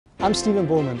I'm Stephen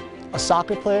Bohlemann, a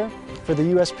soccer player for the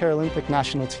US Paralympic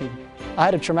national team. I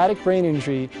had a traumatic brain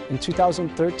injury in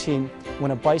 2013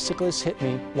 when a bicyclist hit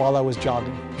me while I was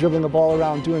jogging. Dribbling the ball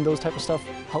around, doing those type of stuff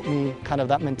helped me kind of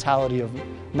that mentality of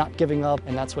not giving up,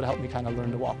 and that's what helped me kind of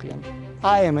learn to walk again.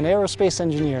 I am an aerospace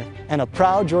engineer and a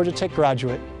proud Georgia Tech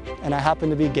graduate, and I happen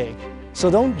to be gay.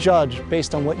 So don't judge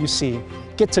based on what you see.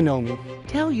 Get to know me.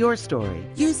 Tell your story.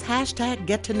 Use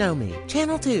 #GetToKnowMe.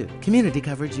 Channel 2, community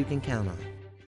coverage you can count on.